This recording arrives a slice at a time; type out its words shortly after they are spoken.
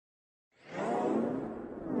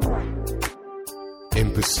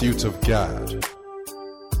In pursuit of God,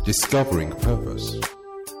 discovering purpose,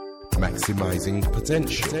 maximizing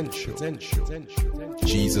potential.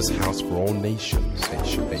 Jesus House for All Nations.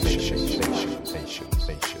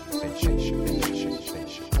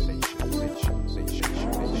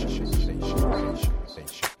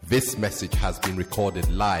 This message has been recorded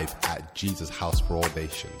live at Jesus House for All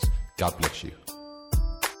Nations. God bless you.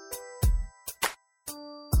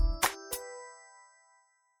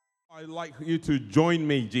 I'd like you to join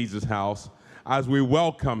me, Jesus House, as we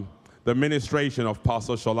welcome the ministration of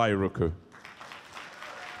Pastor Shola Iruku.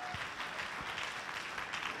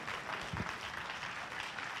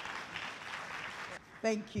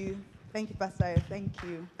 Thank you. Thank you, Pastor. Thank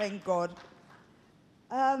you. Thank God.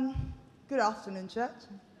 Good afternoon, church.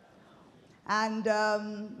 And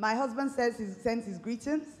my husband sends his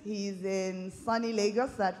greetings. He's in sunny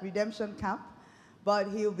Lagos at Redemption Camp, but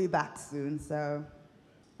he'll be back soon, so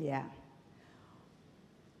yeah.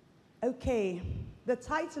 Okay, the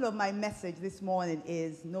title of my message this morning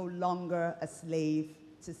is No Longer a Slave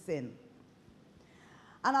to Sin.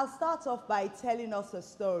 And I'll start off by telling us a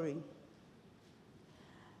story.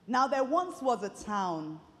 Now, there once was a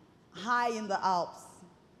town high in the Alps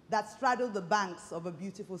that straddled the banks of a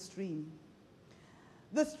beautiful stream.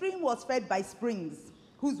 The stream was fed by springs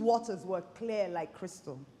whose waters were clear like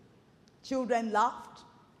crystal. Children laughed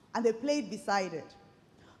and they played beside it.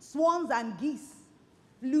 Swans and geese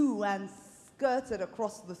flew and skirted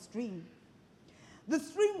across the stream. The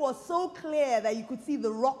stream was so clear that you could see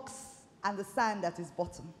the rocks and the sand at its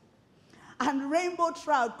bottom. And rainbow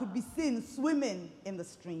trout could be seen swimming in the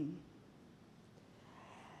stream.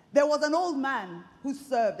 There was an old man who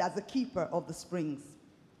served as a keeper of the springs.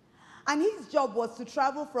 And his job was to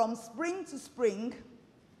travel from spring to spring,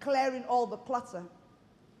 clearing all the clutter,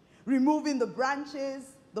 removing the branches,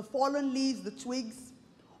 the fallen leaves, the twigs,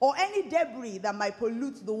 or any debris that might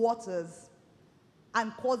pollute the waters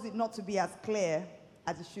and cause it not to be as clear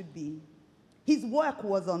as it should be. His work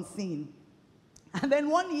was unseen. And then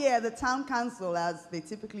one year, the town council, as they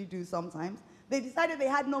typically do sometimes, they decided they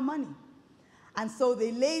had no money. And so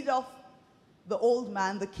they laid off the old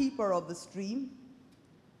man, the keeper of the stream,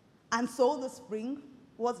 and so the spring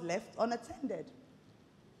was left unattended.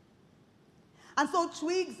 And so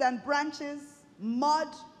twigs and branches, mud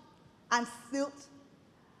and silt,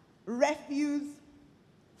 refuse,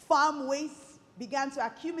 farm waste began to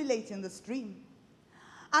accumulate in the stream.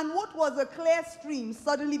 And what was a clear stream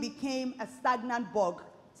suddenly became a stagnant bog,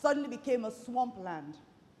 suddenly became a swampland.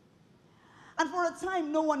 And for a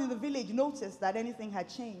time, no one in the village noticed that anything had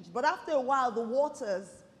changed. But after a while, the waters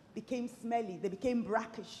became smelly, they became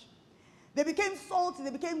brackish. They became salty,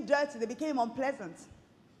 they became dirty, they became unpleasant.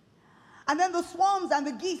 And then the swans and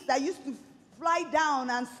the geese that used to fly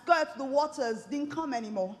down and skirt the waters didn't come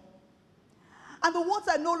anymore. And the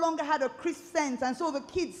water no longer had a crisp scent, and so the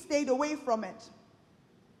kids stayed away from it.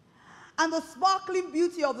 And the sparkling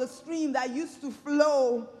beauty of the stream that used to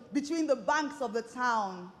flow between the banks of the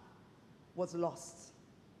town was lost.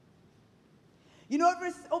 You know,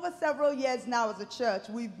 over several years now as a church,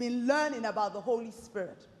 we've been learning about the Holy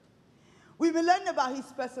Spirit. We've been learning about his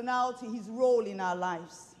personality, his role in our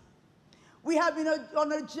lives. We have been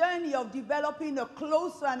on a journey of developing a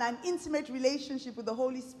closer and an intimate relationship with the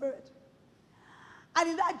Holy Spirit. And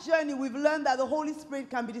in that journey, we've learned that the Holy Spirit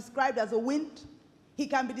can be described as a wind. He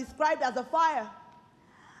can be described as a fire.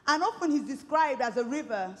 And often he's described as a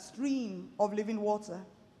river, stream of living water.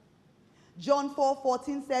 John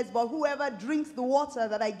 4:14 says, "But whoever drinks the water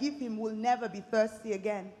that I give him will never be thirsty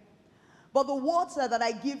again. But the water that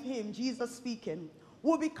I give him," Jesus speaking,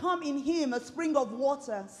 "will become in him a spring of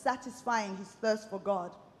water, satisfying his thirst for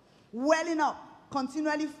God, welling up,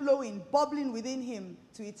 continually flowing, bubbling within him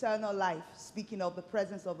to eternal life," speaking of the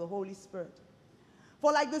presence of the Holy Spirit.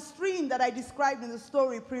 For like the stream that I described in the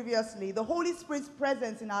story previously, the Holy Spirit's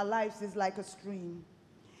presence in our lives is like a stream.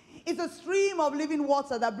 It's a stream of living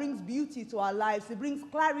water that brings beauty to our lives. It brings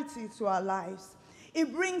clarity to our lives.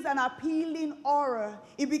 It brings an appealing aura.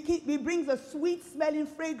 It brings a sweet-smelling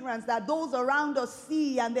fragrance that those around us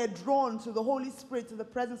see, and they're drawn to the Holy Spirit, to the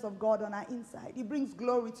presence of God on our inside. It brings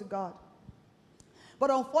glory to God. But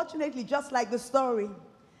unfortunately, just like the story,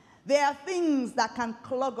 there are things that can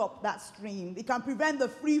clog up that stream. It can prevent the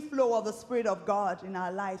free flow of the Spirit of God in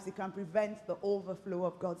our lives. It can prevent the overflow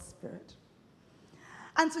of God's Spirit.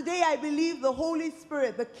 And today I believe the Holy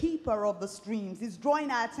Spirit, the keeper of the streams, is drawing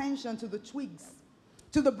our attention to the twigs,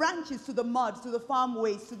 to the branches, to the mud, to the farm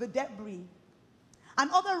waste, to the debris, and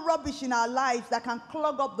other rubbish in our lives that can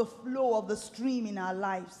clog up the flow of the stream in our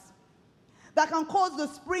lives. that can cause the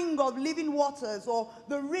spring of living waters or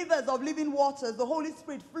the rivers of living waters, the Holy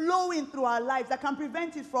Spirit flowing through our lives, that can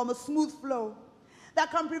prevent it from a smooth flow,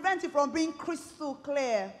 that can prevent it from being crystal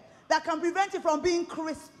clear, that can prevent it from being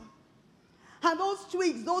crisp. And those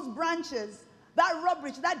twigs, those branches, that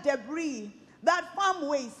rubbish, that debris, that farm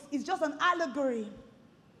waste is just an allegory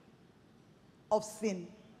of sin.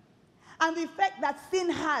 And the effect that sin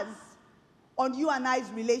has on you and I's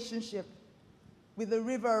relationship with the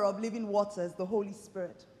river of living waters, the Holy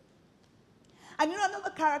Spirit. And you know,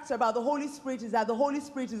 another character about the Holy Spirit is that the Holy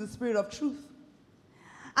Spirit is the Spirit of truth.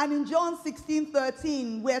 And in John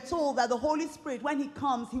 16:13, we're told that the Holy Spirit, when he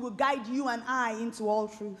comes, he will guide you and I into all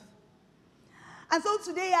truth. And so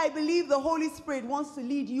today I believe the Holy Spirit wants to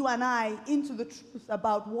lead you and I into the truth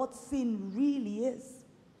about what sin really is,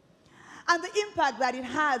 and the impact that it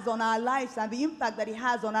has on our lives and the impact that it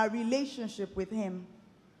has on our relationship with him.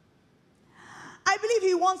 I believe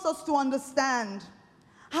he wants us to understand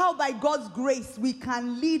how by God's grace we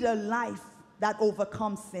can lead a life that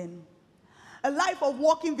overcomes sin. A life of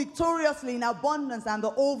walking victoriously in abundance and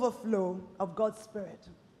the overflow of God's Spirit.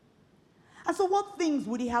 And so what things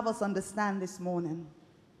would he have us understand this morning?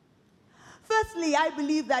 Firstly, I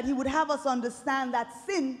believe that he would have us understand that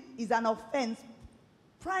sin is an offense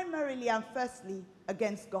primarily and firstly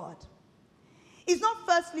against God. It's not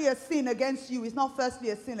firstly a sin against you. It's not firstly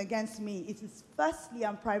a sin against me. It is firstly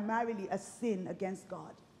and primarily a sin against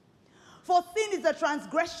God. For sin is a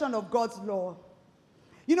transgression of God's law.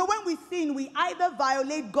 You know, when we sin, we either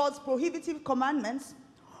violate God's prohibitive commandments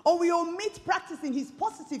or we omit practicing his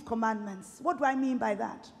positive commandments. What do I mean by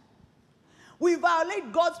that? We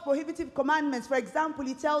violate God's prohibitive commandments. For example,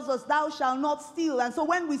 he tells us, thou shalt not steal. And so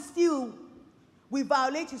when we steal, we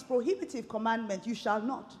violate his prohibitive commandment, you shall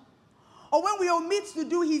not. Or when we omit to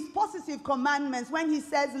do his positive commandments, when he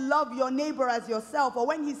says, love your neighbor as yourself, or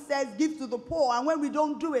when he says, give to the poor, and when we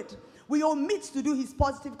don't do it, we omit to do his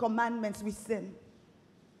positive commandments, we sin.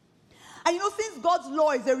 And you know, since God's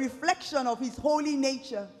law is a reflection of his holy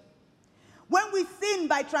nature, when we sin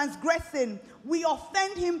by transgressing, we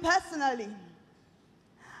offend him personally.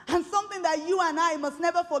 And something that you and I must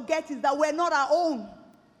never forget is that we're not our own.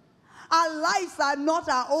 Our lives are not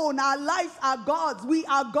our own. Our lives are God's. We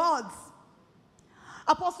are God's.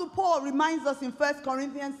 Apostle Paul reminds us in 1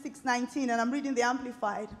 Corinthians 6:19, and I'm reading the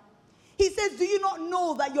Amplified. He says, do you not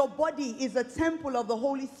know that your body is a temple of the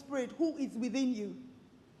Holy Spirit who is within you,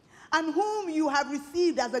 and whom you have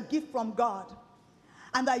received as a gift from God,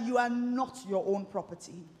 and that you are not your own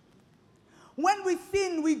property? When we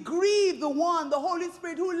sin, we grieve the one, the Holy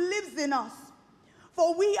Spirit, who lives in us.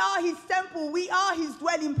 For we are his temple, we are his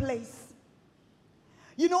dwelling place.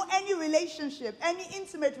 You know, any relationship, any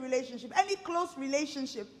intimate relationship, any close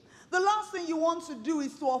relationship, the last thing you want to do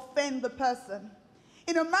is to offend the person.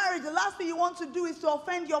 In a marriage, the last thing you want to do is to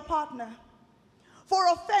offend your partner. For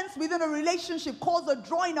offense within a relationship causes a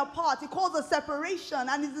drawing apart, it causes a separation,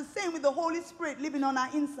 and it's the same with the Holy Spirit living on our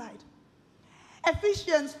inside.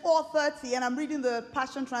 Ephesians 4:30, and I'm reading the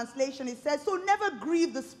Passion Translation, it says, so never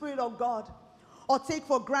grieve the Spirit of God, or take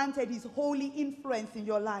for granted his holy influence in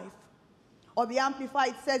your life. Or the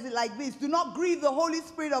Amplified says it like this, do not grieve the Holy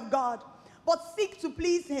Spirit of God, but seek to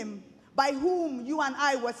please him, by whom you and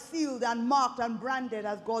I were sealed and marked and branded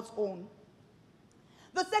as God's own.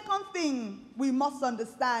 The second thing we must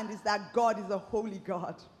understand is that God is a holy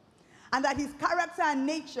God, and that his character and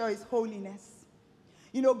nature is holiness.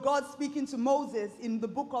 You know, God speaking to Moses in the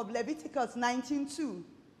book of Leviticus 19:2.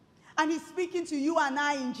 And he's speaking to you and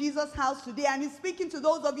I in Jesus' house today, and he's speaking to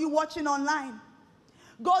those of you watching online.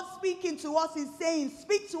 God speaking to us is saying,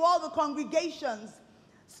 speak to all the congregations.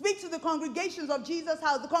 Speak to the congregations of Jesus'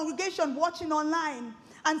 house, the congregation watching online,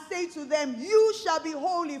 and say to them, you shall be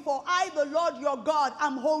holy, for I, the Lord your God,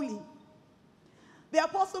 am holy. The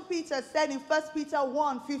Apostle Peter said in 1 Peter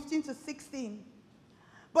 1:15-16,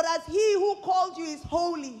 but as he who called you is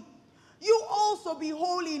holy, you also be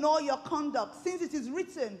holy in all your conduct, since it is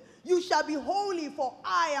written, you shall be holy, for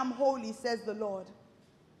I am holy, says the Lord.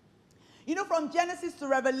 You know, from Genesis to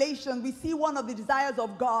Revelation, we see one of the desires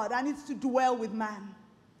of God, and it's to dwell with man.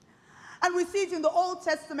 And we see it in the Old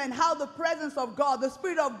Testament, how the presence of God, the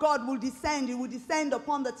Spirit of God will descend. It will descend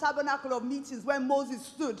upon the tabernacle of meetings where Moses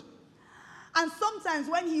stood. And sometimes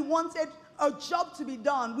when he wanted a job to be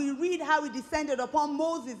done, we read how he descended upon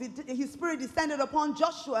Moses. His Spirit descended upon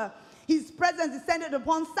Joshua. His presence descended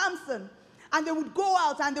upon Samson. And they would go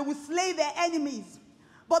out and they would slay their enemies.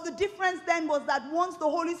 But the difference then was that once the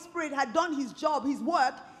Holy Spirit had done his job, his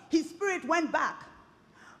work, his spirit went back.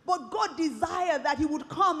 But God desired that he would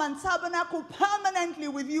come and tabernacle permanently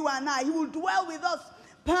with you and I. He will dwell with us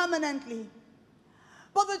permanently.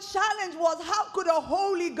 But the challenge was, how could a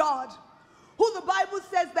holy God, who the Bible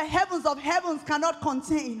says the heavens of heavens cannot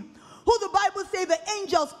contain, who the Bible says the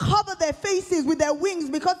angels cover their faces with their wings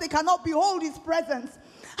because they cannot behold his presence,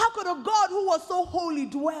 how could a God who was so holy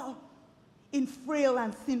dwell in frail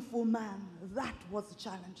and sinful man? That was the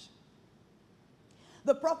challenge.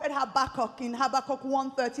 The prophet Habakkuk in Habakkuk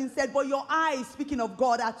 1:13 said, but your eyes, speaking of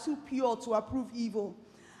God, are too pure to approve evil,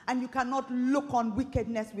 and you cannot look on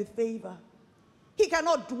wickedness with favor. He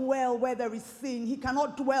cannot dwell where there is sin. He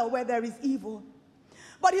cannot dwell where there is evil.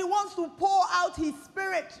 But he wants to pour out his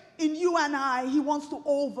spirit in you and I. He wants to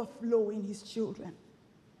overflow in his children.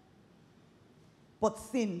 But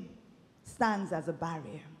sin stands as a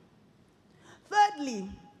barrier.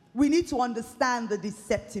 Thirdly, we need to understand the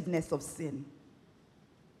deceptiveness of sin.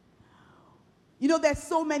 You know, there's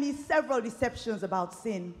several deceptions about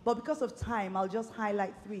sin, but because of time, I'll just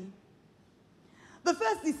highlight 3. The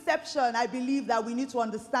first deception I believe that we need to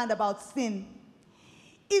understand about sin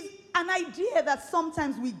is an idea that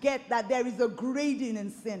sometimes we get that there is a grading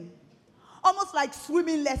in sin. Almost like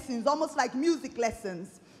swimming lessons, almost like music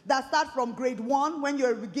lessons that start from grade 1 when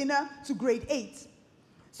you're a beginner to grade 8.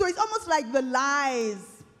 So it's almost like the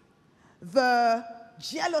lies, the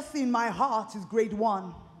jealousy in my heart is grade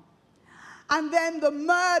 1. And then the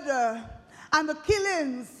murder and the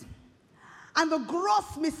killings and the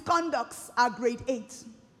gross misconducts are grade 8.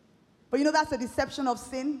 But you know that's a deception of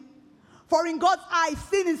sin. For in God's eyes,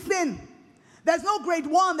 sin is sin. There's no grade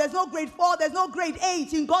 1, there's no grade 4, there's no grade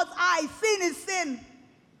 8. In God's eyes, sin is sin.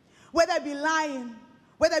 Whether it be lying,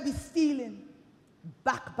 whether it be stealing,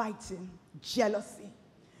 backbiting, jealousy,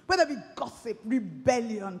 whether it be gossip,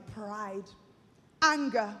 rebellion, pride,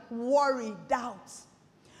 anger, worry, doubt,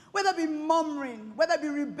 whether it be murmuring, whether it be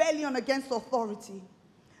rebellion against authority,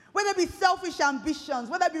 whether it be selfish ambitions,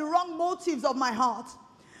 whether it be wrong motives of my heart,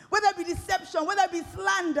 whether it be deception, whether it be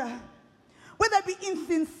slander, whether it be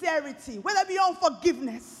insincerity, whether it be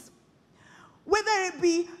unforgiveness, whether it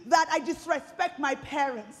be that I disrespect my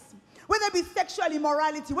parents, whether it be sexual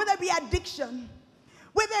immorality, whether it be addiction,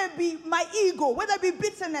 whether it be my ego, whether it be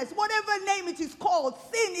bitterness, whatever name it is called,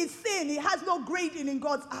 sin is sin. It has no grading in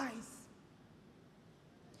God's eyes.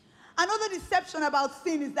 Another deception about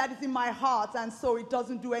sin is that it's in my heart, and so it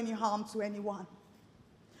doesn't do any harm to anyone.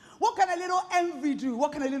 What can a little envy do?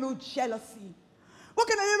 What can a little jealousy? What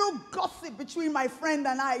can a little gossip between my friend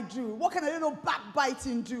and I do? What can a little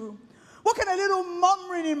backbiting do? What can a little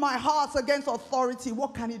murmuring in my heart against authority,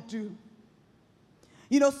 what can it do?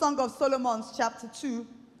 You know, Song of Solomon, chapter 2,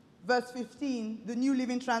 verse 15, the New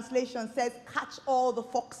Living Translation says, catch all the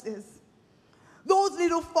foxes. Those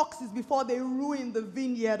little foxes before they ruin the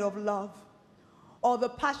vineyard of love. Or the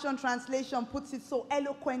Passion Translation puts it so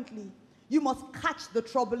eloquently, you must catch the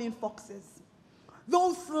troubling foxes.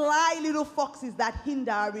 Those sly little foxes that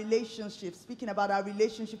hinder our relationship, speaking about our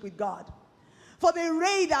relationship with God. For they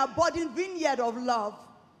raid our budding vineyard of love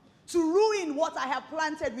to ruin what I have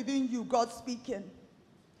planted within you, God speaking.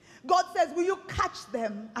 God says, will you catch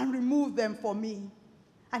them and remove them for me?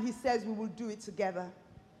 And he says, we will do it together.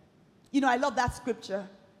 You know, I love that scripture.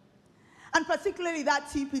 And particularly that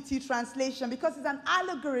TPT translation, because it's an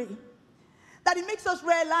allegory that it makes us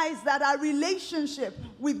realize that our relationship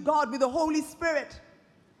with God, with the Holy Spirit,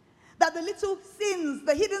 that the little sins,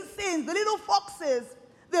 the hidden sins, the little foxes,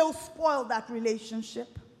 they'll spoil that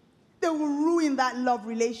relationship. They will ruin that love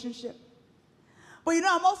relationship. But you know,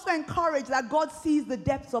 I'm also encouraged that God sees the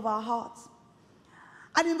depths of our hearts.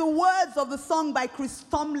 And in the words of the song by Chris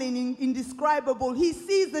Tomlin, in Indescribable, he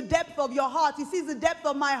sees the depth of your heart. He sees the depth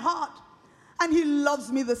of my heart. And he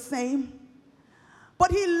loves me the same.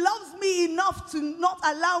 But he loves me enough to not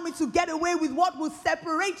allow me to get away with what will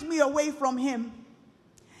separate me away from him.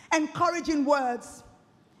 Encouraging words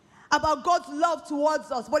about God's love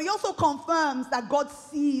towards us. But he also confirms that God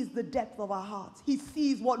sees the depth of our hearts. He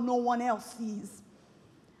sees what no one else sees.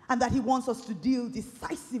 And that he wants us to deal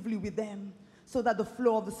decisively with them so that the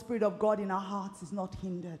flow of the Spirit of God in our hearts is not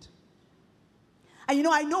hindered. And you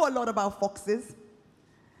know, I know a lot about foxes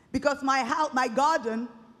because my garden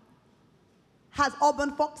has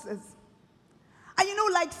urban foxes. And you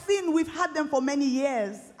know, like sin, we've had them for many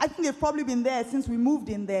years. I think they've probably been there since we moved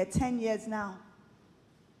in there, 10 years now.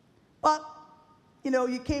 But, you know,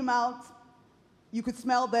 you came out, you could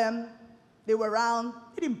smell them, they were around,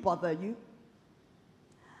 they didn't bother you.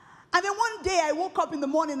 And then one day I woke up in the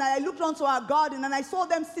morning and I looked onto our garden and I saw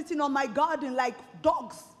them sitting on my garden like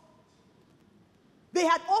dogs. They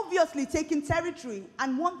had obviously taken territory.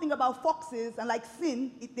 And one thing about foxes, and like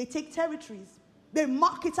sin, they take territories. They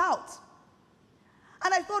mark it out.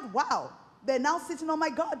 And I thought, wow, they're now sitting on my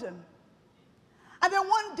garden. And then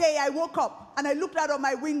one day I woke up and I looked out of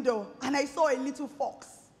my window and I saw a little fox.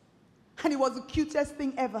 And it was the cutest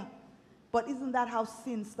thing ever. But isn't that how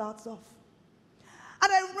sin starts off?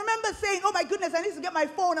 And I remember saying, oh my goodness, I need to get my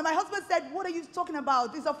phone. And my husband said, what are you talking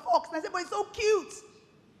about? It's a fox. And I said, but it's so cute.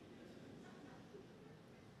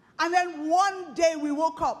 And then one day we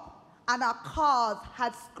woke up and our cars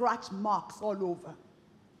had scratch marks all over.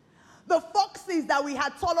 The foxes that we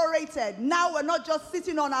had tolerated now were not just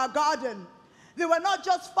sitting on our garden. They were not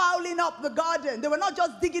just fouling up the garden. They were not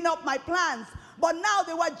just digging up my plants. But now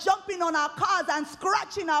they were jumping on our cars and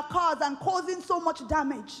scratching our cars and causing so much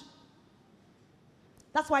damage.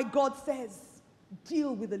 That's why God says,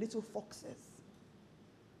 deal with the little foxes.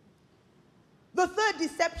 The third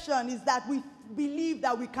deception is that we believe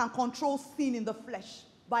that we can control sin in the flesh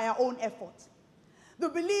by our own effort. The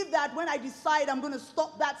belief that when I decide I'm going to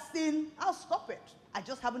stop that sin, I'll stop it. I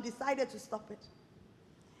just haven't decided to stop it.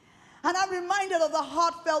 And I'm reminded of the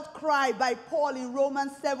heartfelt cry by Paul in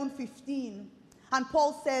Romans 7:15. And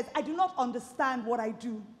Paul says, I do not understand what I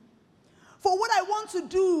do. For what I want to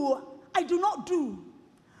do, I do not do.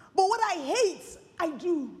 But what I hate, I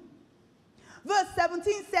do. Verse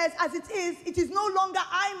 17 says, as it is no longer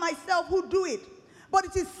I myself who do it, but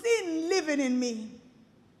it is sin living in me.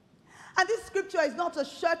 And this scripture is not a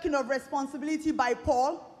shirking of responsibility by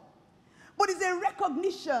Paul, but it's a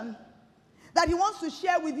recognition that he wants to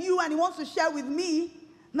share with you and he wants to share with me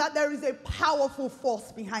that there is a powerful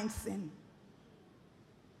force behind sin.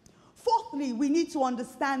 Fourthly, we need to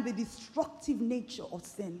understand the destructive nature of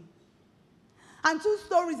sin. And two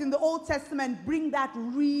stories in the Old Testament bring that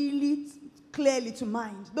really clearly to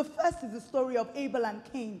mind. The first is the story of Abel and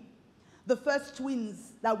Cain, the first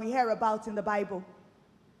twins that we hear about in the Bible.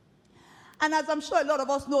 And as I'm sure a lot of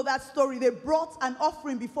us know that story, they brought an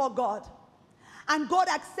offering before God. And God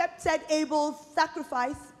accepted Abel's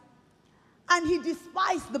sacrifice, and he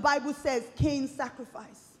despised, the Bible says, Cain's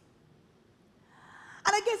sacrifice.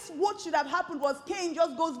 And I guess what should have happened was Cain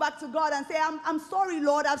just goes back to God and say, I'm sorry,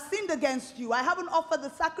 Lord, I've sinned against you. I haven't offered the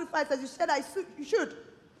sacrifice as you said you should.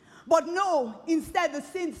 But no, instead the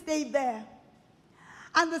sin stayed there.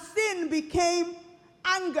 And the sin became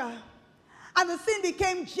anger. And the sin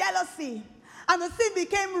became jealousy. And the sin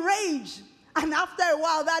became rage. And after a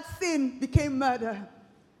while, that sin became murder.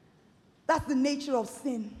 That's the nature of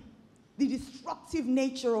sin. The destructive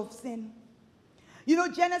nature of sin. You know,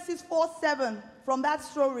 Genesis 4:7, from that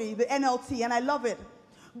story, the NLT, and I love it.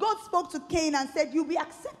 God spoke to Cain and said, you'll be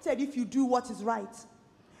accepted if you do what is right.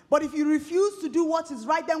 But if you refuse to do what is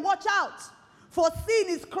right, then watch out. For sin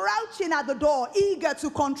is crouching at the door, eager to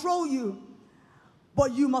control you.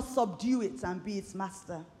 But you must subdue it and be its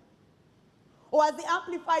master. Or as the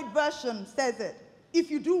Amplified Version says it, if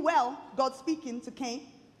you do well, God speaking to Cain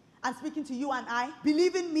and speaking to you and I,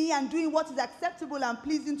 believe in me and doing what is acceptable and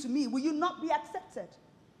pleasing to me, will you not be accepted?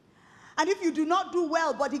 And if you do not do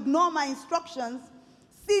well but ignore my instructions,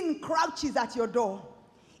 sin crouches at your door.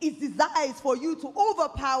 Its desire is for you to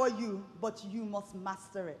overpower you, but you must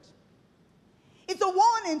master it. It's a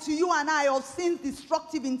warning to you and I of sin's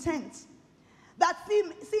destructive intent. That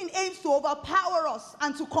sin aims to overpower us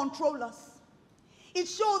and to control us. It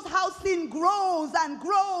shows how sin grows and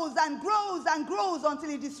grows and grows and grows until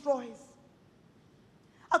it destroys.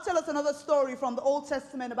 I'll tell us another story from the Old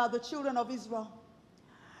Testament about the children of Israel.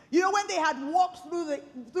 You know, when they had walked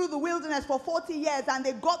through the wilderness for 40 years and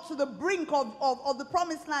they got to the brink of the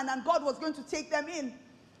promised land and God was going to take them in.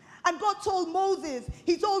 And God told Moses,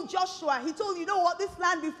 he told Joshua, he told, you know what, this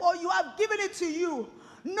land before you, I've given it to you.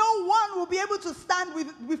 No one will be able to stand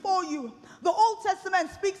before you. The Old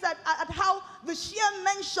Testament speaks at how the sheer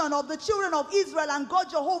mention of the children of Israel and God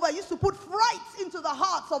Jehovah used to put fright into the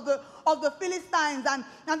hearts of the Philistines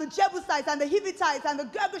and the Jebusites and the Hittites and the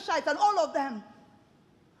Girgashites and all of them.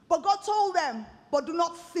 But God told them, but do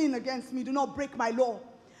not sin against me, do not break my law.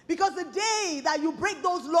 Because the day that you break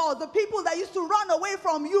those laws, the people that used to run away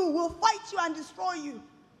from you will fight you and destroy you.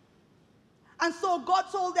 And so God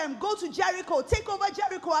told them, go to Jericho, take over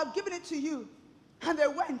Jericho, I've given it to you. And they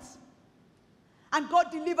went. And God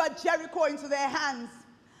delivered Jericho into their hands.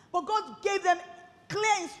 But God gave them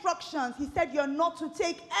clear instructions. He said, you're not to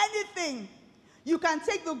take anything. You can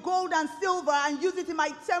take the gold and silver and use it in my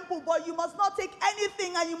temple, but you must not take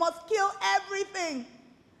anything and you must kill everything.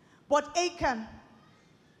 But Achan,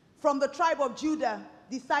 from the tribe of Judah,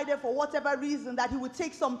 decided for whatever reason that he would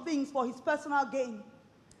take some things for his personal gain.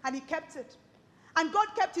 And he kept it. And God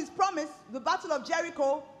kept his promise. The battle of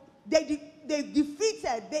Jericho, they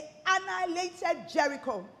annihilated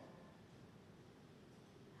Jericho.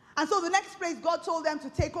 And so the next place God told them to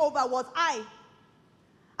take over was Ai.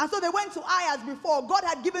 And so they went to Ai as before. God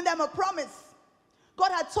had given them a promise.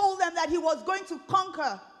 God had told them that he was going to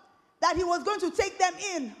conquer, that he was going to take them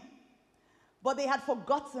in. But they had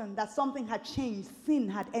forgotten that something had changed. Sin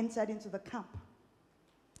had entered into the camp.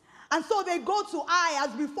 And so they go to Ai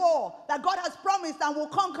as before, that God has promised and will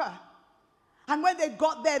conquer. And when they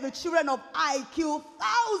got there, the children of Ai killed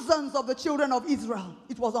thousands of the children of Israel.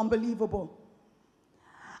 It was unbelievable.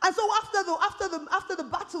 And so after the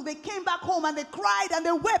battle, they came back home and they cried and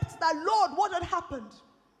they wept that, Lord, what had happened?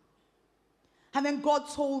 And then God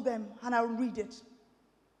told them, and I'll read it.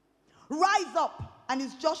 Rise up, and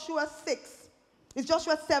it's Joshua 6. It's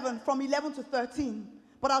Joshua 7 from 11 to 13.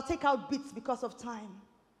 But I'll take out bits because of time.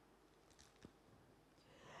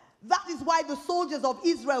 That is why the soldiers of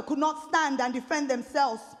Israel could not stand and defend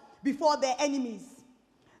themselves before their enemies.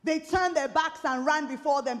 They turned their backs and ran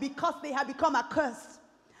before them because they had become accursed.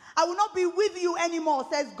 I will not be with you anymore,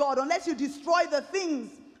 says God, unless you destroy the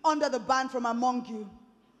things under the ban from among you.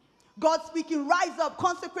 God speaking, rise up,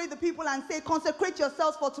 consecrate the people and say, consecrate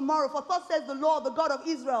yourselves for tomorrow. For thus says the Lord, the God of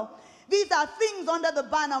Israel. These are things under the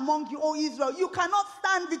ban among you, O Israel. You cannot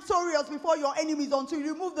stand victorious before your enemies until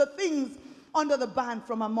you remove the things under the ban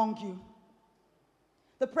from among you.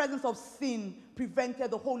 The presence of sin prevented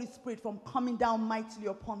the Holy Spirit from coming down mightily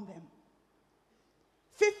upon them.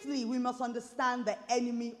 Fifthly, we must understand the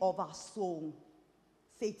enemy of our soul,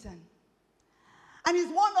 Satan. And his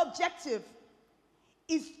one objective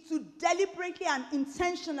is to deliberately and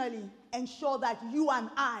intentionally ensure that you and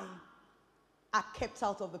I are kept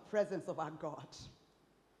out of the presence of our God.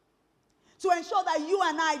 To ensure that you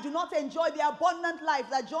and I do not enjoy the abundant life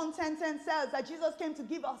that John 10:10 says that Jesus came to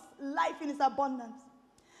give us, life in its abundance.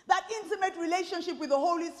 That intimate relationship with the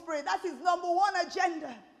Holy Spirit, that's his number one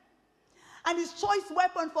agenda. And his choice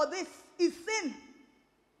weapon for this is sin.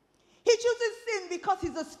 He chooses sin because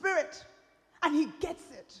he's a spirit and he gets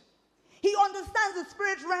it. He understands the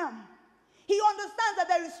spirit realm. He understands that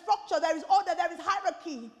there is structure, there is order, there is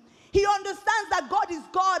hierarchy. He understands that God is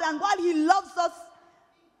God, and while he loves us,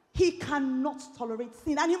 he cannot tolerate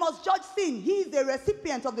sin, and he must judge sin. He is the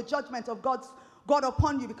recipient of the judgment of God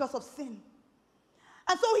upon you because of sin.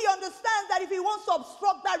 And so he understands that if he wants to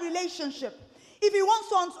obstruct that relationship, if he wants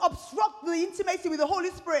to obstruct the intimacy with the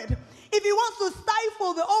Holy Spirit, if he wants to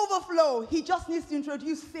stifle the overflow, he just needs to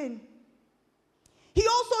introduce sin. He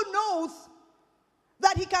also knows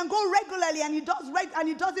that he can go regularly, and he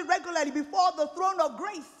does it regularly before the throne of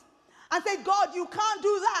grace and say, God, you can't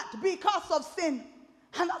do that because of sin.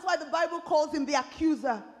 And that's why the Bible calls him the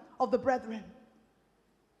accuser of the brethren.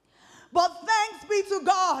 But thanks be to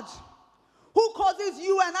God who causes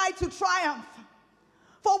you and I to triumph.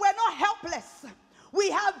 For we're not helpless.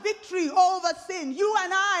 We have victory over sin. You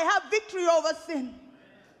and I have victory over sin.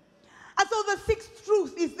 And so the sixth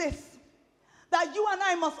truth is this, that you and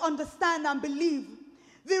I must understand and believe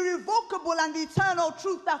the irrevocable and the eternal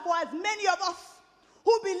truth that for as many of us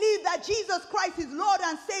who believe that Jesus Christ is Lord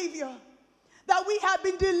and Savior, that we have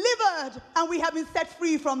been delivered and we have been set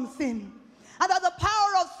free from sin. And that the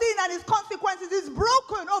power of sin and its consequences is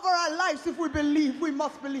broken over our lives if we believe. We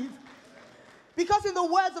must believe. Because in the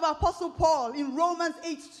words of Apostle Paul in Romans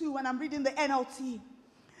 8:2, and I'm reading the NLT,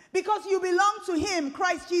 because you belong to him,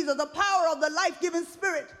 Christ Jesus, the power of the life-giving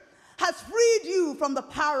Spirit has freed you from the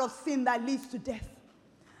power of sin that leads to death.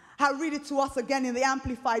 I'll read it to us again in the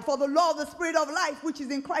Amplified. For the law of the Spirit of life, which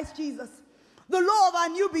is in Christ Jesus, the law of our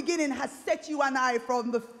new beginning has set you and I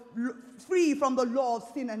free from the law of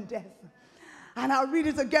sin and death. And I'll read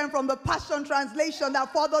it again from the Passion Translation,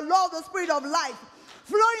 that for the law of the Spirit of life,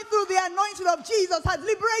 flowing through the anointing of Jesus, has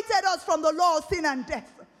liberated us from the law of sin and death.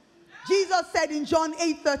 Jesus said in John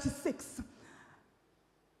 8:36,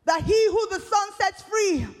 that he who the Son sets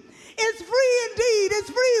free is free indeed, is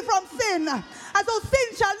free from sin. And so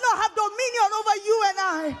sin shall not have dominion over you and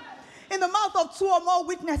I. In the mouth of two or more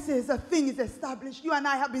witnesses, a thing is established. You and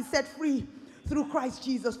I have been set free through Christ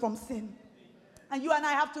Jesus from sin. And you and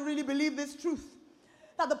I have to really believe this truth,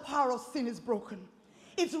 that the power of sin is broken.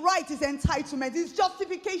 Its right, its entitlement, its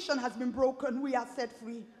justification has been broken. We are set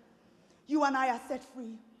free. You and I are set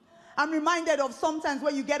free. I'm reminded of sometimes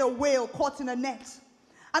where you get a whale caught in a net,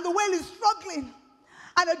 and the whale is struggling,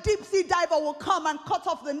 and a deep sea diver will come and cut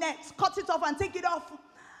off the net, cut it off and take it off.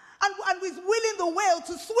 And is willing the whale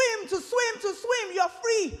to swim. You're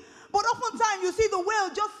free. But oftentimes you see the whale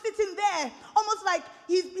just sitting there, almost like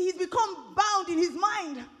he's become bound in his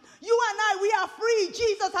mind. You and I, we are free.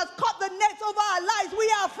 Jesus has cut the net over our lives.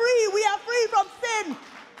 We are free. We are free from sin.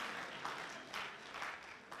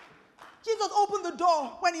 Jesus opened the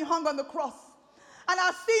door when he hung on the cross. And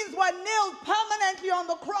our sins were nailed permanently on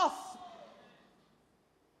the cross.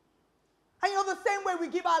 And you know, the same way we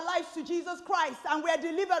give our lives to Jesus Christ and we are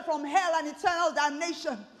delivered from hell and eternal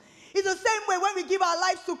damnation. It's the same way when we give our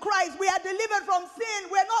lives to Christ, we are delivered from sin.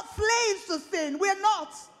 We're not slaves to sin. We're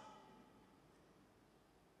not.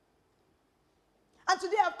 And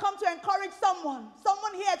today I've come to encourage someone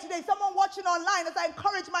here today, someone watching online, as I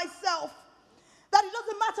encourage myself, that it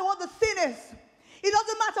doesn't matter what the sin is. It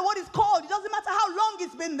doesn't matter what it's called. It doesn't matter how long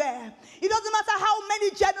it's been there. It doesn't matter how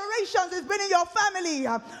many generations it's been in your family.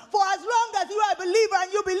 For as long as you are a believer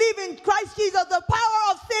and you believe in Christ Jesus, the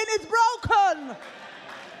power of sin is broken.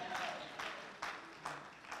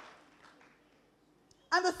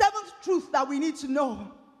 And the seventh truth that we need to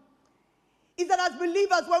know is that as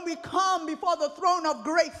believers, when we come before the throne of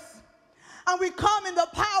grace and we come in the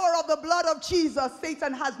power of the blood of Jesus,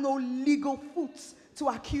 Satan has no legal foot to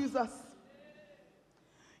accuse us.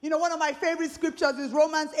 You know, one of my favorite scriptures is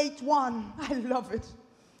Romans 8:1. I love it.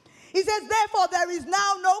 It says, therefore, there is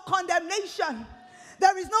now no condemnation.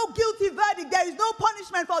 There is no guilty verdict. There is no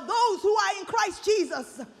punishment for those who are in Christ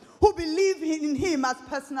Jesus, who believe in him as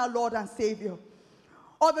personal Lord and Savior.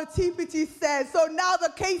 Or the TPT says, so now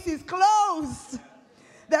the case is closed.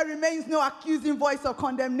 There remains no accusing voice of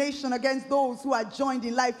condemnation against those who are joined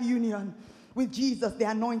in life union with Jesus, the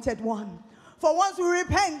Anointed One. For once we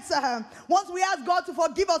repent, once we ask God to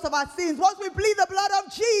forgive us of our sins, once we plead the blood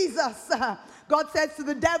of Jesus, God says to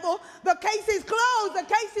the devil, the case is closed, the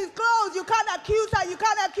case is closed. You can't accuse her, you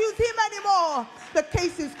can't accuse him anymore. The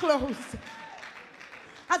case is closed.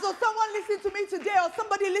 And so someone listening to me today or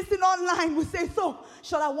somebody listening online will say, so,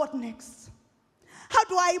 Shola, what next? How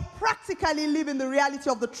do I practically live in the reality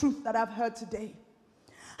of the truth that I've heard today?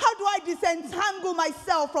 How do I disentangle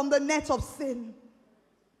myself from the net of sin?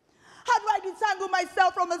 How do I disentangle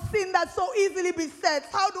myself from a sin that so easily besets?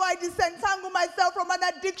 How do I disentangle myself from an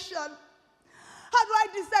addiction? How do I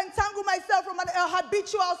disentangle myself from a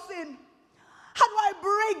habitual sin? How do I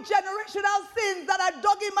break generational sins that are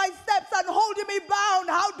dogging my steps and holding me bound?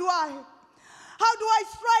 How do I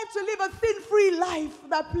strive to live a sin-free life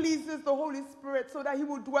that pleases the Holy Spirit so that he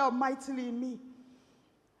will dwell mightily in me?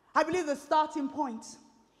 I believe the starting point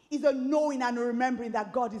is a knowing and a remembering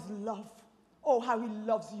that God is love. Oh, how he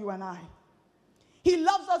loves you and I. He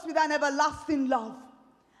loves us with an everlasting love.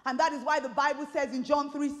 And that is why the Bible says in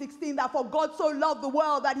John 3:16 that for God so loved the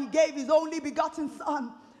world that he gave his only begotten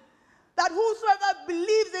Son, that whosoever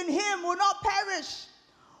believes in him will not perish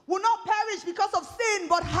because of sin,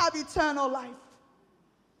 but have eternal life.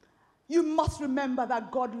 You must remember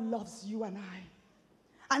that God loves you and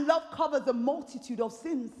I. And love covers a multitude of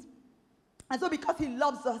sins. And so because he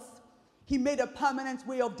loves us, he made a permanent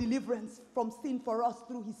way of deliverance from sin for us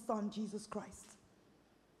through his Son, Jesus Christ.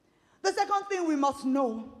 The second thing we must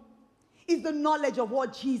know is the knowledge of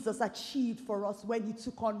what Jesus achieved for us when he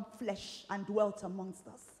took on flesh and dwelt amongst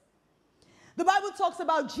us. The Bible talks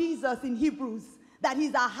about Jesus in Hebrews, that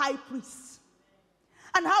he's our high priest,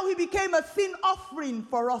 and how he became a sin offering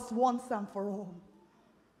for us once and for all.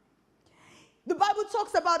 The Bible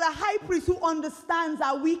talks about a high priest who understands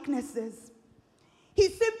our weaknesses. He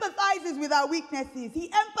sympathizes with our weaknesses. He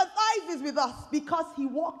empathizes with us because he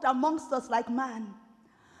walked amongst us like man.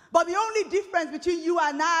 But the only difference between you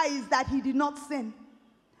and I is that he did not sin.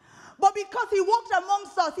 But because he walked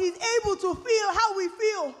amongst us, he's able to feel how we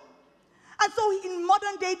feel. And so in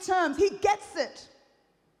modern day terms, he gets it.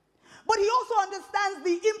 But he also understands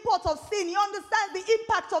the import of sin. He understands the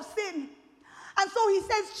impact of sin. And so he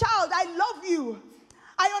says, child, I love you.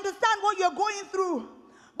 I understand what you're going through.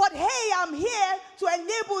 But hey, I'm here to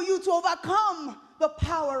enable you to overcome the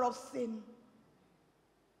power of sin.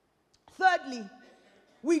 Thirdly,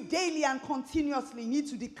 we daily and continuously need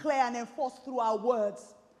to declare and enforce through our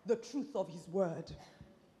words the truth of his word.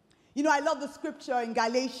 You know, I love the scripture in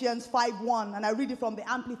Galatians 5:1, and I read it from the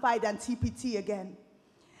Amplified and TPT again.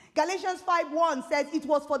 Galatians 5:1 says, it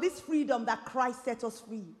was for this freedom that Christ set us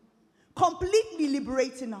free, completely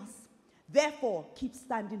liberating us. Therefore, keep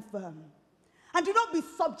standing firm. And do not be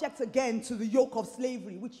subject again to the yoke of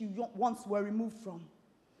slavery, which you once were removed from.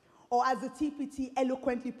 Or as the TPT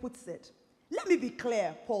eloquently puts it, let me be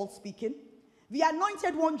clear, Paul speaking. The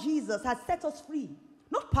Anointed One, Jesus, has set us free,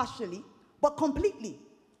 not partially, but completely,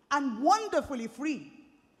 and wonderfully free.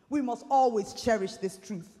 We must always cherish this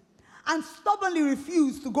truth and stubbornly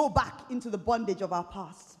refuse to go back into the bondage of our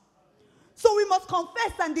past. So we must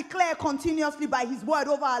confess and declare continuously by his word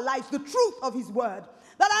over our lives the truth of his word.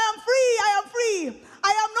 That I am free, I am free.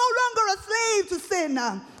 I am no longer a slave to sin.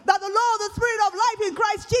 That the law of the Spirit of life in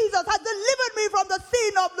Christ Jesus has delivered me from the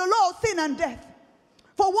sin of the law, sin and death.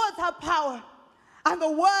 For words have power, and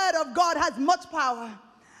the word of God has much power.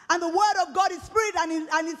 And the word of God is spirit and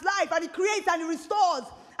is life, and it creates and it restores.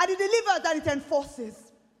 And it delivers and it enforces.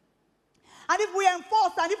 And if we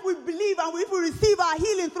enforce, and if we believe, and if we receive our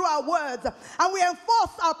healing through our words, and we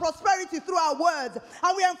enforce our prosperity through our words,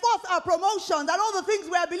 and we enforce our promotions and all the things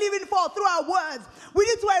we are believing for through our words, we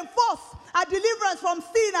need to enforce our deliverance from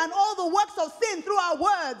sin and all the works of sin through our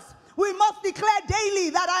words. We must declare daily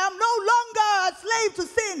that I am no longer a slave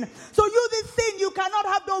to sin. So you, this sin, you cannot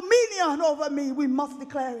have dominion over me. We must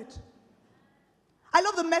declare it. I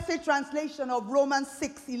love the Message translation of Romans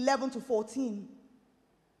 6:11-14.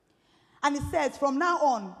 And it says, from now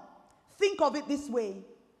on, think of it this way.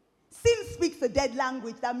 Sin speaks a dead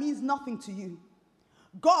language that means nothing to you.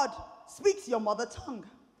 God speaks your mother tongue,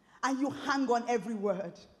 and you hang on every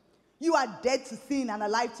word. You are dead to sin and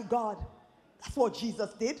alive to God. That's what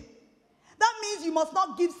Jesus did. That means you must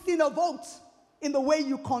not give sin a vote in the way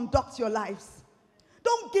you conduct your lives.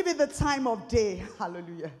 Don't give it the time of day.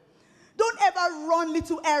 Hallelujah. Don't ever run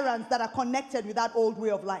little errands that are connected with that old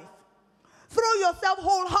way of life. Throw yourself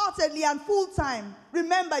wholeheartedly and full time.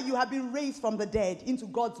 Remember, you have been raised from the dead into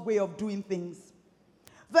God's way of doing things.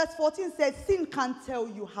 Verse 14 says, sin can't tell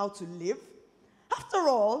you how to live. After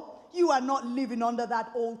all, you are not living under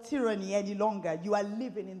that old tyranny any longer. You are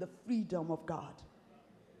living in the freedom of God.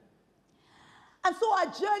 And so our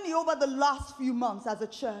journey over the last few months as a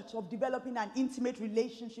church of developing an intimate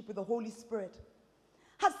relationship with the Holy Spirit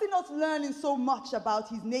has seen us learning so much about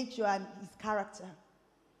his nature and his character.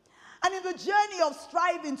 And in the journey of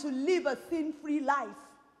striving to live a sin-free life,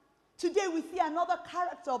 today we see another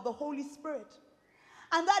character of the Holy Spirit.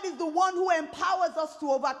 And that is the one who empowers us to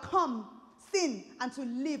overcome sin and to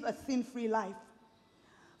live a sin-free life.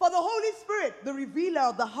 For the Holy Spirit, the revealer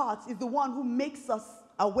of the heart, is the one who makes us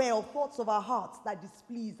aware of thoughts of our hearts that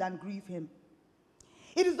displease and grieve him.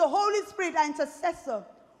 It is the Holy Spirit, our intercessor,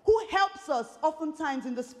 who helps us oftentimes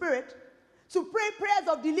in the Spirit to pray prayers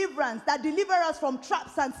of deliverance that deliver us from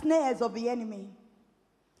traps and snares of the enemy.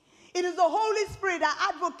 It is the Holy Spirit, our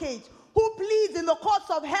advocate, who pleads in the courts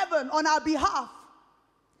of heaven on our behalf,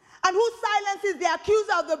 and who silences the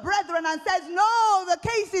accuser of the brethren and says, no, the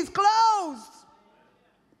case is closed.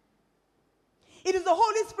 It is the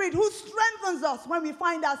Holy Spirit who strengthens us when we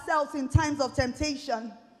find ourselves in times of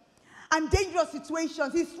temptation and dangerous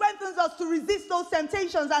situations. He strengthens us to resist those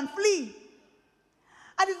temptations and flee.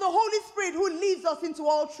 And it's the Holy Spirit who leads us into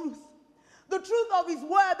all truth. The truth of his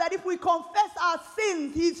word, that if we confess our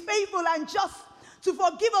sins, he is faithful and just to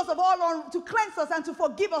forgive us of all, to cleanse us and to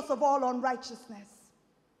forgive us of all unrighteousness.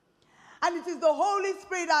 And it is the Holy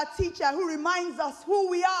Spirit, our teacher, who reminds us who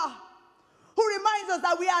we are, who reminds us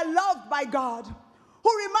that we are loved by God,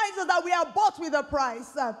 who reminds us that we are bought with a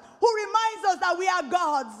price, who reminds us that we are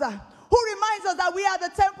God's, who reminds us that we are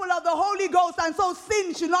the temple of the Holy Ghost, and so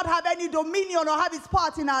sin should not have any dominion or have its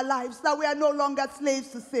part in our lives, that we are no longer slaves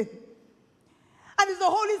to sin. And it's the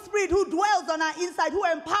Holy Spirit who dwells on our inside, who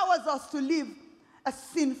empowers us to live a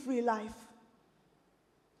sin-free life.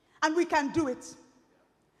 And we can do it.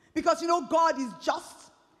 Because, God is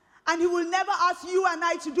just, and he will never ask you and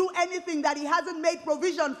I to do anything that he hasn't made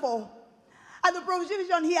provision for. And the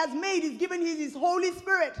provision he has made is given his Holy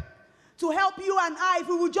Spirit to help you and I, if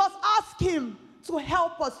we will just ask him to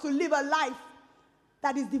help us to live a life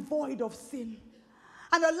that is devoid of sin.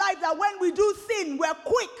 And a life that when we do sin, we're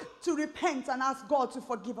quick to repent and ask God to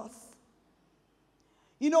forgive us.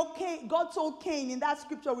 God told Cain in that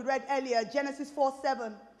scripture we read earlier, Genesis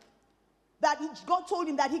 4:7, that God told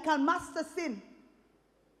him that he can master sin.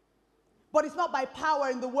 But it's not by power,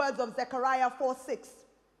 in the words of Zechariah 4:6.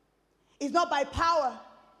 It's not by power.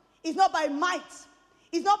 It's not by might.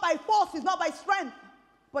 It's not by force. It's not by strength.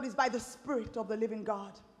 But it's by the Spirit of the living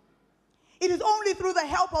God. It is only through the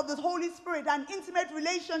help of the Holy Spirit and intimate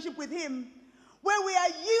relationship with him where we are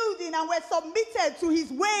yielding and we're submitted to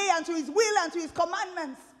his way and to his will and to his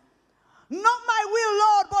commandments. Not my will,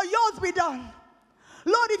 Lord, but yours be done.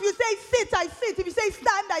 Lord, if you say sit, I sit. If you say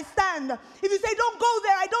stand, I stand. If you say don't go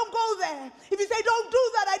there, I don't go there. If you say don't do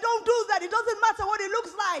that, I don't do that. It doesn't matter what it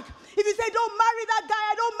looks like. If you say don't marry that guy,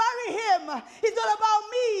 I don't marry him. It's not about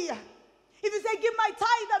me. If you say give my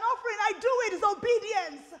tithe and offering, I do it. It's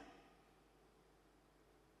obedience.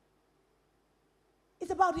 It's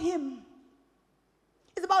about him.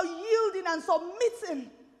 It's about yielding and submitting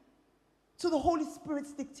to the Holy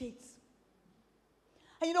Spirit's dictates.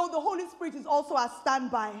 And the Holy Spirit is also our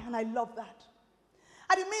standby, and I love that.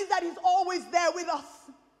 And it means that he's always there with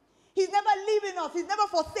us. He's never leaving us. He's never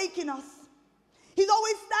forsaking us. He's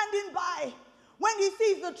always standing by. When he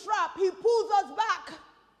sees the trap, he pulls us back.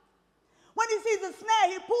 When he sees the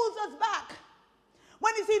snare, he pulls us back.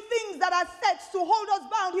 When he sees things that are set to hold us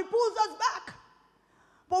bound, he pulls us back.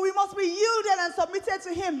 But we must be yielded and submitted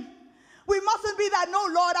to him. We mustn't be that, no,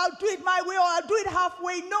 Lord, I'll do it my way or I'll do it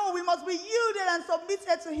halfway. No, we must be yielded and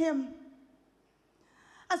submitted to him.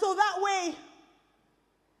 And so that way,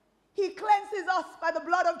 he cleanses us by the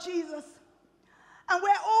blood of Jesus. And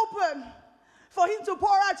we're open for him to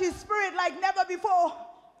pour out his spirit like never before.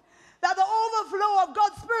 That the overflow of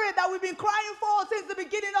God's spirit that we've been crying for since the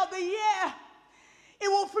beginning of the year, it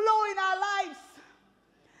will flow in our lives.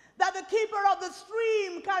 That the keeper of the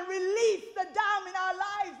stream can release the dam in our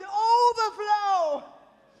lives, the overflow.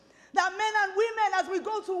 That men and women, as we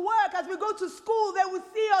go to work, as we go to school, they will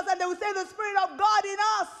see us and they will say the Spirit of God in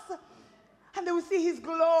us. And they will see his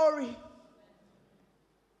glory.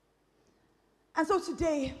 And so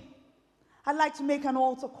today, I'd like to make an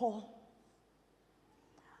altar call.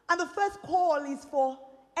 And the first call is for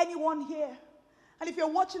anyone here. And if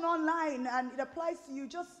you're watching online and it applies to you,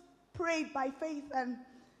 just pray it by faith, and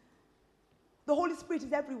the Holy Spirit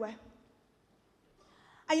is everywhere.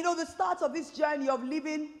 And you know, the start of this journey of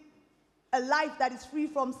living a life that is free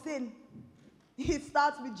from sin, it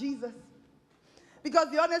starts with Jesus.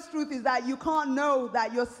 Because the honest truth is that you can't know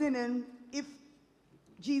that you're sinning if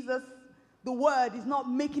Jesus, the Word, is not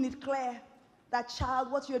making it clear that,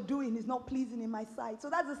 child, what you're doing is not pleasing in my sight. So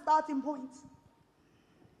that's the starting point.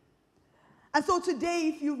 And so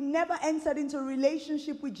today, if you've never entered into a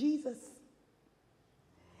relationship with Jesus,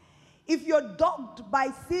 if you're dogged by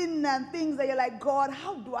sin and things that you're like, God,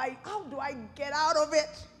 how do I get out of it?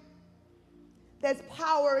 There's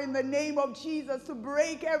power in the name of Jesus to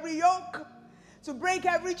break every yoke, to break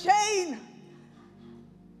every chain.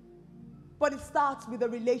 But it starts with a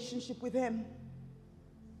relationship with him.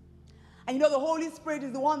 And you know, the Holy Spirit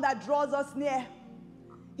is the one that draws us near.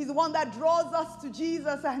 He's the one that draws us to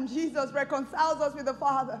Jesus, and Jesus reconciles us with the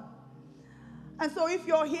Father. And so if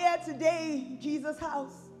you're here today, Jesus'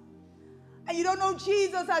 house, and you don't know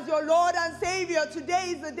Jesus as your Lord and Savior,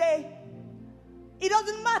 today is the day. It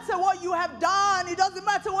doesn't matter what you have done. It doesn't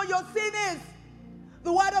matter what your sin is.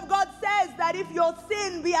 The Word of God says that if your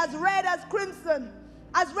sin be as red as crimson,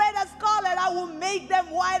 as red as scarlet, I will make them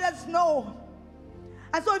white as snow.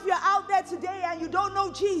 And so if you're out there today and you don't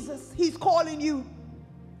know Jesus, he's calling you.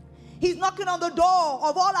 He's knocking on the door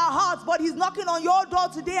of all our hearts, but he's knocking on your door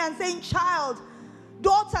today and saying, child,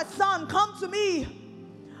 daughter, son, come to me.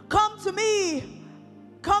 Come to me.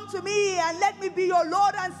 Come to me and let me be your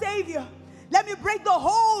Lord and Savior. Let me break the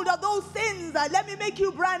hold of those sins and let me make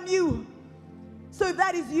you brand new. So if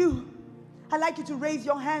that is you, I'd like you to raise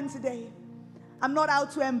your hand today. I'm not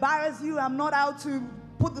out to embarrass you. I'm not out to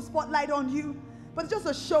put the spotlight on you. But it's just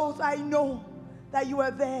a show so I know that you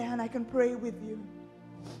are there and I can pray with you.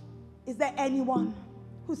 Is there anyone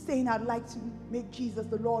who's saying, I'd like to make Jesus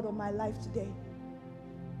the Lord of my life today?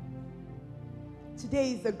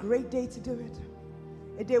 Today is a great day to do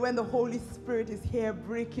it. A day when the Holy Spirit is here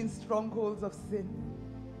breaking strongholds of sin.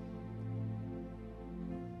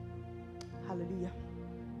 Hallelujah.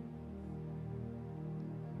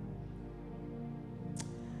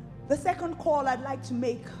 The second call I'd like to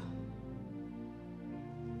make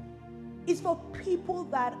is for people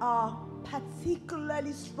that are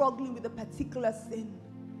particularly struggling with a particular sin.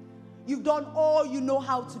 You've done all you know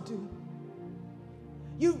how to do.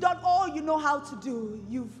 You've done all you know how to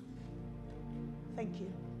do. Thank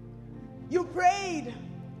you. You prayed.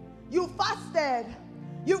 You fasted.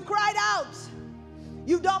 You've cried out.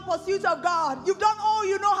 You've done pursuit of God. You've done all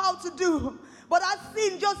you know how to do. But that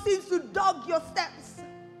sin just seems to dog your steps.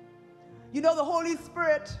 You know, the Holy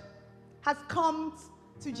Spirit has come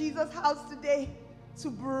to Jesus' house today to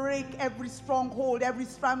break every stronghold, every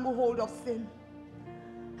stranglehold of sin.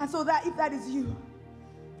 And so that if that is you,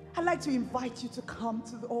 I'd like to invite you to come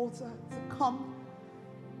to the altar, to come.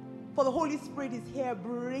 For the Holy Spirit is here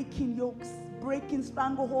breaking yokes, breaking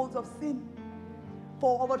strangleholds of sin.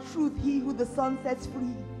 For of a truth, he who the Son sets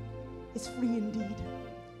free is free indeed.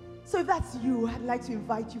 So if that's you, I'd like to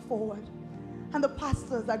invite you forward. And the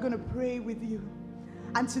pastors are going to pray with you.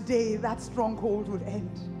 And today, that stronghold will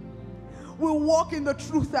end. We'll walk in the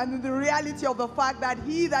truth and in the reality of the fact that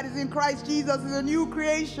he that is in Christ Jesus is a new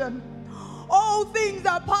creation. All things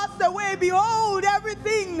are passed away. Behold,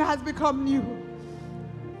 everything has become new.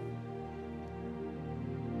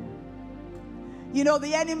 You know,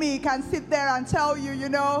 the enemy can sit there and tell you, you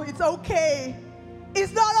know, it's okay.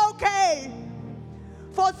 It's not okay.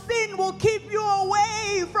 For sin will keep you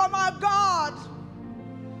away from our God.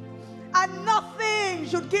 And nothing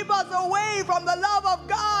should keep us away from the love of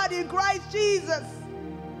God in Christ Jesus.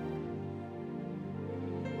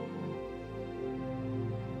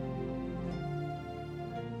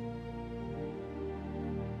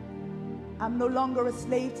 I'm no longer a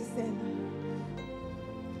slave to sin.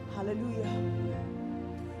 Hallelujah.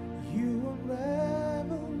 You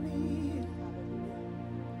unravel me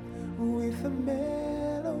with a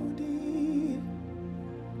melody.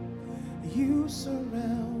 You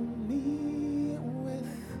surround me with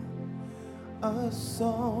a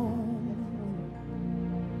song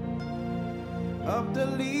of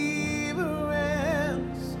deliverance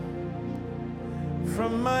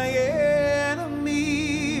from my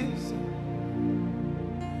enemies,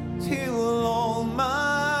 till all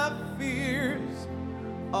my fears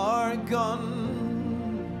are gone.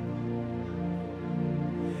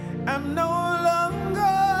 I'm no longer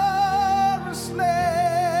a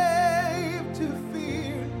slave to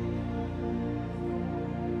fear.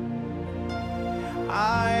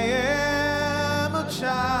 I am a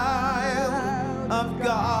child of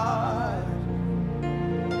God.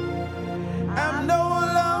 I'm no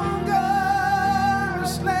longer a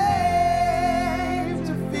slave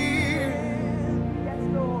to fear. Yes,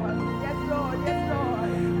 Lord. Yes, Lord. Yes, Lord.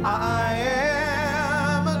 I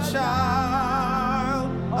am a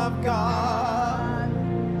child of God.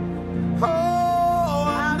 Oh,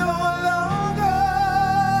 I'm no longer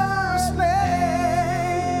a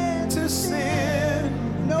slave to sin.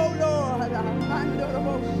 No, Lord.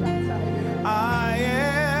 I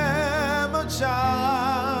am a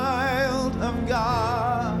child of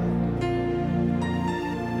God.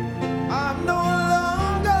 I'm no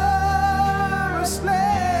longer a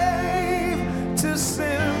slave to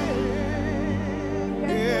sin.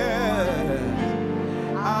 Yeah,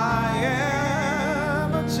 I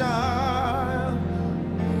am a child.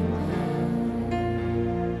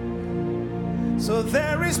 So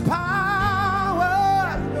there is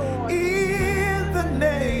power in the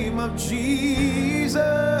name of Jesus.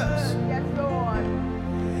 Yes, Lord.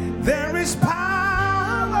 There is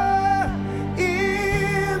power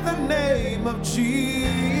in the name of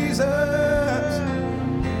Jesus.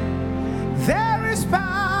 There is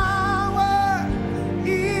power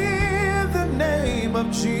in the name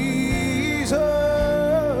of Jesus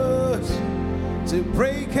to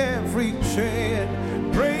break every chain,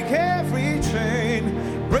 break every chain,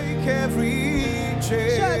 break every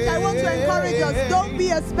chain. Church, I want to encourage us. Don't be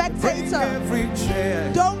a Break spectator. every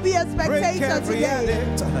chain. Don't be a Break spectator every today.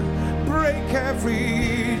 addict. Break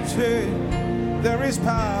every chain. There is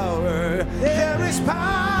power. There is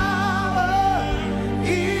power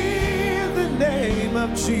in the name of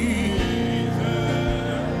Jesus.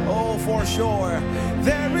 Oh, for sure.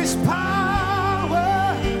 There is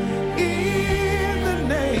power in the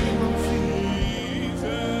name of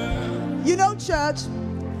Jesus. You know, church,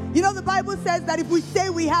 you know the Bible says that if we say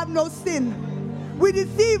we have no sin, we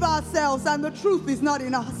deceive ourselves and the truth is not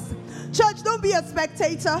in us. Church, don't be a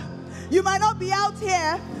spectator. You might not be out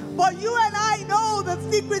here, but you and I know the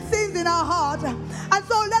secret sins in our heart. And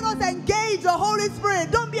so let us engage the Holy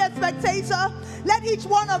Spirit. Don't be a spectator. Let each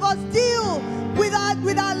one of us deal with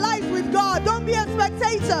our life with God. Don't be a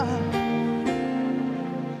spectator.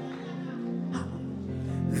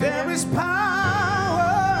 There is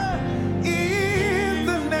power in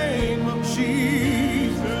the name of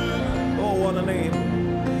Jesus. Oh, what a name.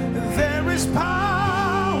 There is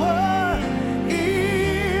power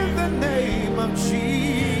in the name of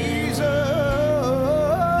Jesus.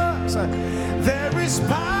 There is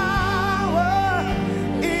power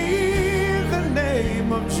in the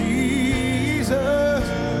name of Jesus.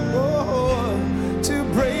 Oh, to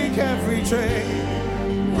break every chain,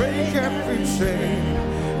 break every chain.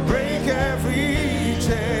 Break every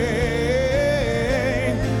chain,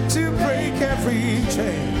 to break every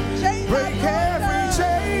chain, break every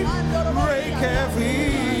chain, break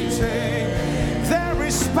every chain. There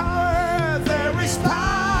is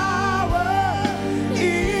power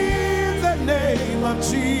in the name of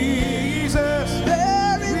Jesus.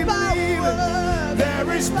 There is We believe it.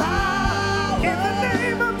 There is power in the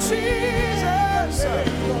name of Jesus.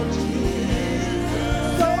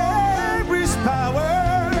 There is power.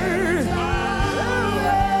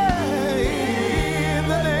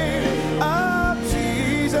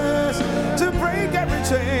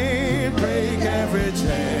 Chain, break every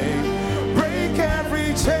chain, break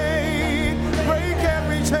every chain, break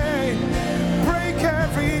every chain, break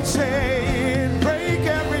every chain, break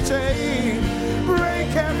every chain,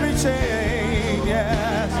 break every chain,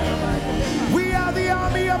 yes. We are the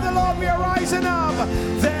army of the Lord, we are rising up.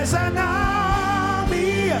 There's an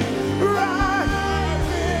army rising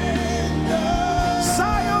up.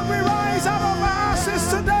 Zion, we rise out of our ashes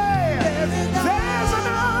today. There's an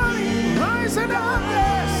army rising up.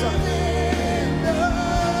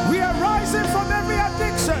 We are rising from every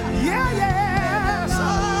addiction. Yeah, yes.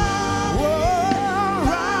 Whoa,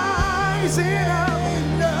 rising up.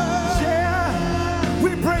 Yeah.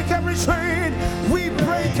 We break every chain. We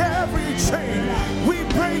break every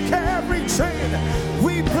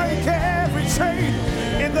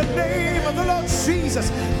Jesus.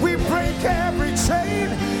 We break every chain.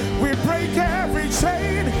 We break every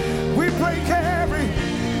chain. We break every.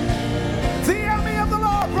 The army of the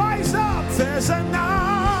Lord rise up. There's an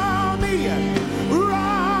army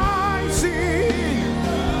rising.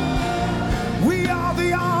 We are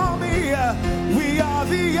the army. We are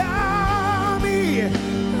the army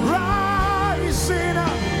rising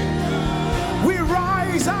up. We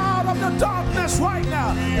rise out of the darkness right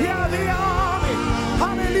now. We are the army.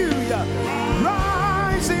 Hallelujah.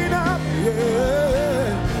 Rising up.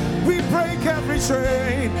 Yeah. We break every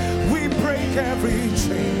chain. We break every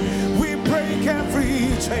chain. We break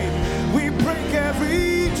every chain. We break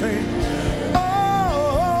every chain.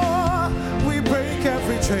 Oh, we break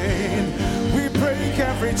every chain. We break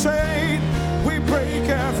every chain. We break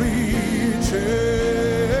every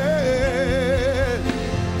chain.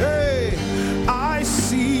 Hey, I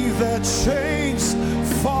see the chains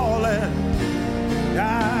falling.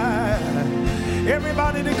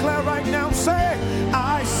 Everybody declare right now, say,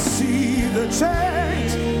 I see the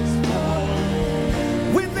chains.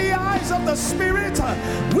 With the eyes of the Spirit,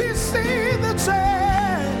 we see the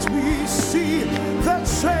chains. We see the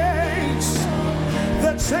chains.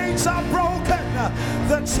 The chains are broken.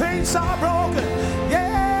 The chains are broken.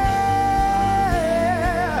 Yeah.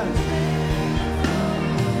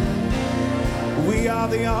 We are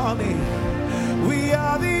the army. We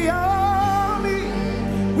are the army.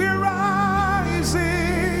 We're rising.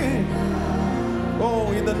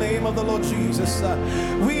 Oh, in the name of the Lord Jesus.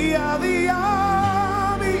 We are the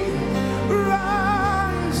army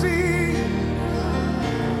rising.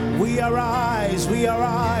 We arise. We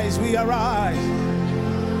arise. We arise.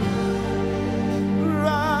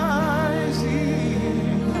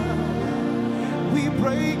 We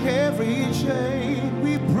break every chain.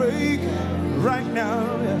 We break right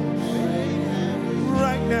now.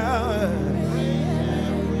 Right now.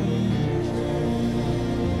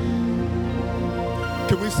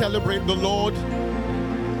 Can we celebrate the Lord?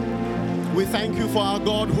 We thank you for our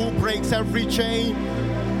God who breaks every chain.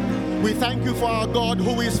 We thank you for our God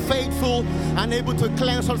who is faithful and able to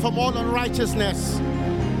cleanse us from all unrighteousness.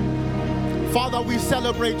 Father, we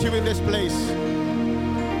celebrate you in this place.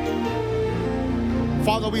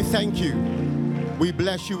 Father, we thank you. We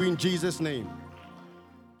bless you in Jesus' name.